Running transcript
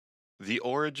The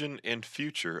Origin and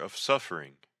Future of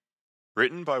Suffering,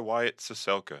 written by Wyatt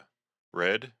Ciesielka,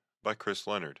 read by Chris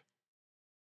Leonard.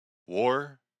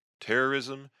 War,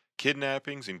 terrorism,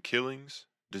 kidnappings and killings,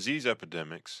 disease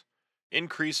epidemics,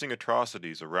 increasing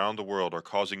atrocities around the world are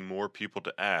causing more people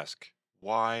to ask,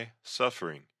 why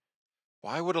suffering?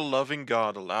 Why would a loving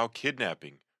God allow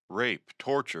kidnapping, rape,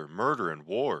 torture, murder, and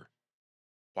war?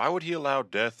 Why would he allow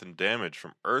death and damage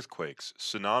from earthquakes,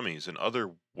 tsunamis, and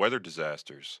other weather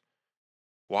disasters?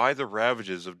 Why the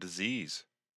ravages of disease?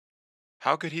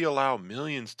 How could he allow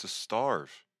millions to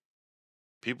starve?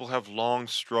 People have long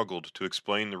struggled to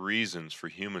explain the reasons for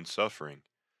human suffering,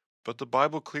 but the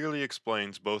Bible clearly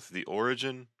explains both the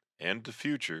origin and the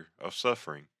future of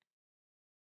suffering.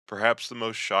 Perhaps the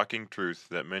most shocking truth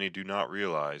that many do not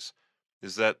realize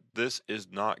is that this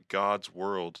is not God's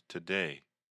world today.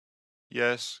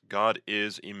 Yes, God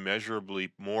is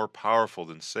immeasurably more powerful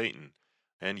than Satan,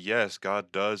 and yes,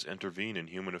 God does intervene in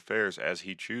human affairs as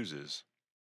he chooses.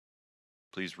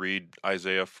 Please read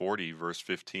Isaiah 40, verse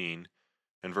 15,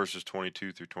 and verses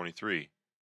 22 through 23,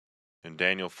 and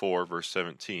Daniel 4, verse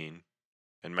 17,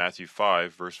 and Matthew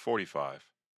 5, verse 45.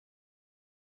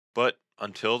 But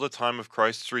until the time of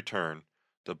Christ's return,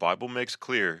 the Bible makes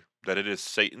clear that it is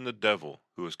Satan the devil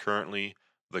who is currently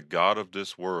the God of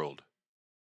this world.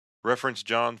 Reference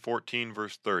John 14,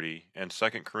 verse 30, and 2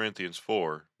 Corinthians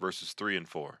 4, verses 3 and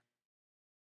 4.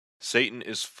 Satan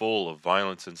is full of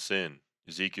violence and sin,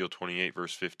 Ezekiel 28,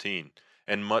 verse 15,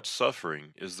 and much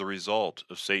suffering is the result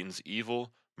of Satan's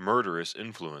evil, murderous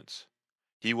influence.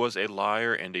 He was a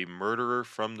liar and a murderer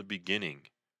from the beginning.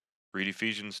 Read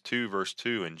Ephesians 2, verse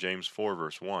 2, and James 4,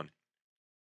 verse 1.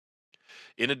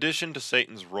 In addition to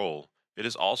Satan's role, it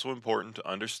is also important to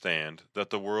understand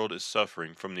that the world is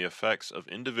suffering from the effects of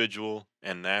individual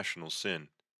and national sin.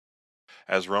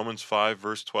 As Romans 5,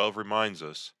 verse 12 reminds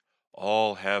us,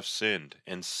 all have sinned,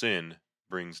 and sin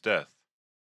brings death.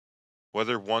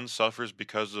 Whether one suffers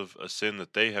because of a sin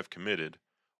that they have committed,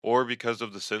 or because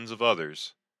of the sins of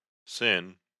others,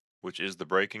 sin, which is the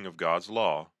breaking of God's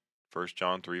law, 1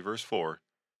 John 3, verse 4,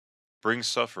 brings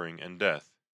suffering and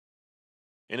death.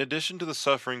 In addition to the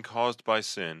suffering caused by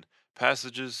sin,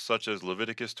 passages such as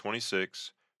Leviticus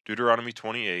 26, Deuteronomy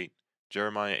 28,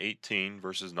 Jeremiah 18,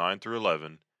 verses 9 through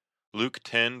 11, Luke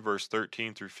 10, verse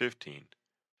 13 through 15,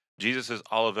 Jesus'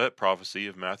 Olivet prophecy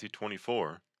of Matthew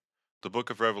 24, the book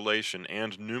of Revelation,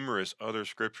 and numerous other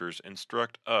scriptures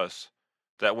instruct us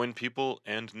that when people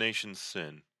and nations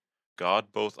sin, God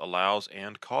both allows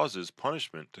and causes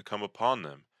punishment to come upon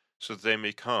them so that they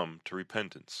may come to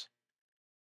repentance.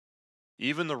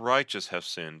 Even the righteous have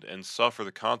sinned and suffer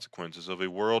the consequences of a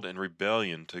world in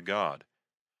rebellion to God.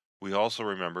 We also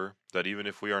remember that even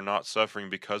if we are not suffering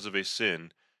because of a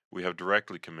sin we have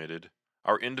directly committed,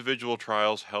 our individual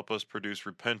trials help us produce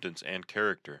repentance and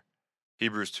character.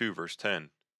 Hebrews 2, verse 10.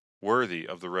 Worthy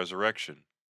of the resurrection.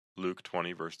 Luke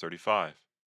 20, verse 35.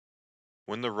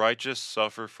 When the righteous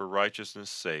suffer for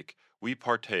righteousness' sake, we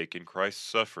partake in Christ's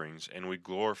sufferings and we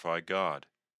glorify God.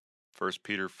 1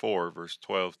 Peter 4, verse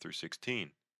 12 through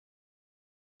 16.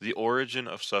 The origin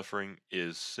of suffering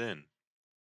is sin.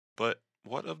 But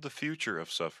what of the future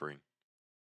of suffering?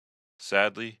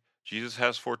 Sadly, Jesus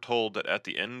has foretold that at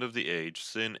the end of the age,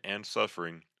 sin and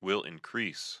suffering will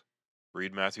increase.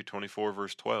 Read Matthew 24,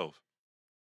 verse 12.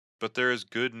 But there is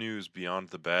good news beyond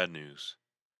the bad news.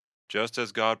 Just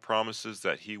as God promises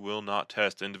that he will not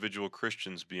test individual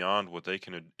Christians beyond what they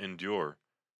can endure,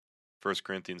 1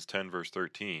 Corinthians 10, verse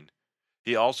 13,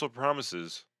 he also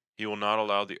promises he will not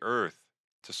allow the earth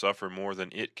to suffer more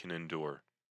than it can endure.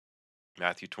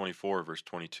 Matthew 24, verse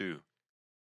 22.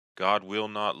 God will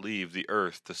not leave the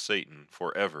earth to Satan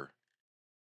forever.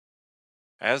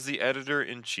 As the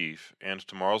editor-in-chief and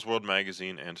Tomorrow's World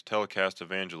magazine and telecast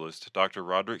evangelist, Dr.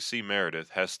 Roderick C.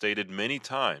 Meredith has stated many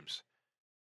times,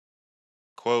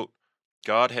 quote,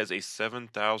 God has a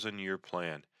 7,000-year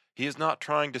plan. He is not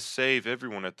trying to save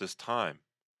everyone at this time.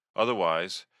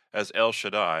 Otherwise, as El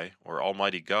Shaddai, or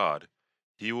Almighty God,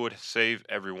 he would save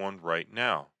everyone right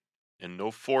now, and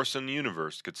no force in the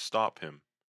universe could stop him.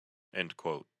 End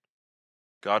quote.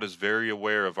 God is very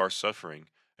aware of our suffering,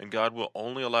 and God will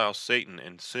only allow Satan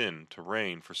and sin to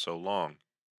reign for so long.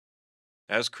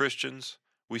 As Christians,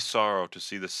 we sorrow to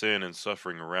see the sin and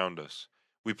suffering around us.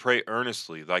 We pray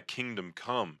earnestly, Thy kingdom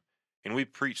come, and we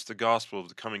preach the gospel of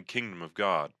the coming kingdom of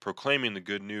God, proclaiming the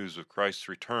good news of Christ's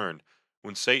return,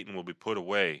 when Satan will be put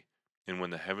away, and when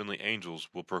the heavenly angels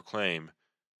will proclaim,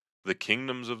 the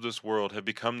kingdoms of this world have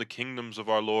become the kingdoms of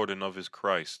our Lord and of his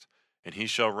Christ, and he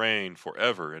shall reign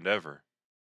forever and ever.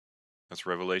 That's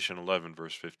Revelation 11,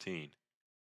 verse 15.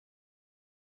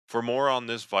 For more on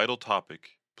this vital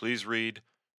topic, please read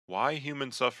Why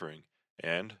Human Suffering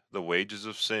and The Wages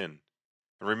of Sin.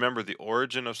 And remember, the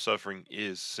origin of suffering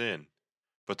is sin,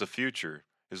 but the future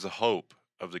is the hope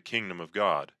of the kingdom of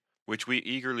God, which we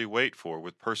eagerly wait for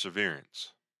with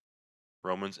perseverance.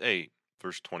 Romans 8,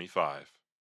 verse 25.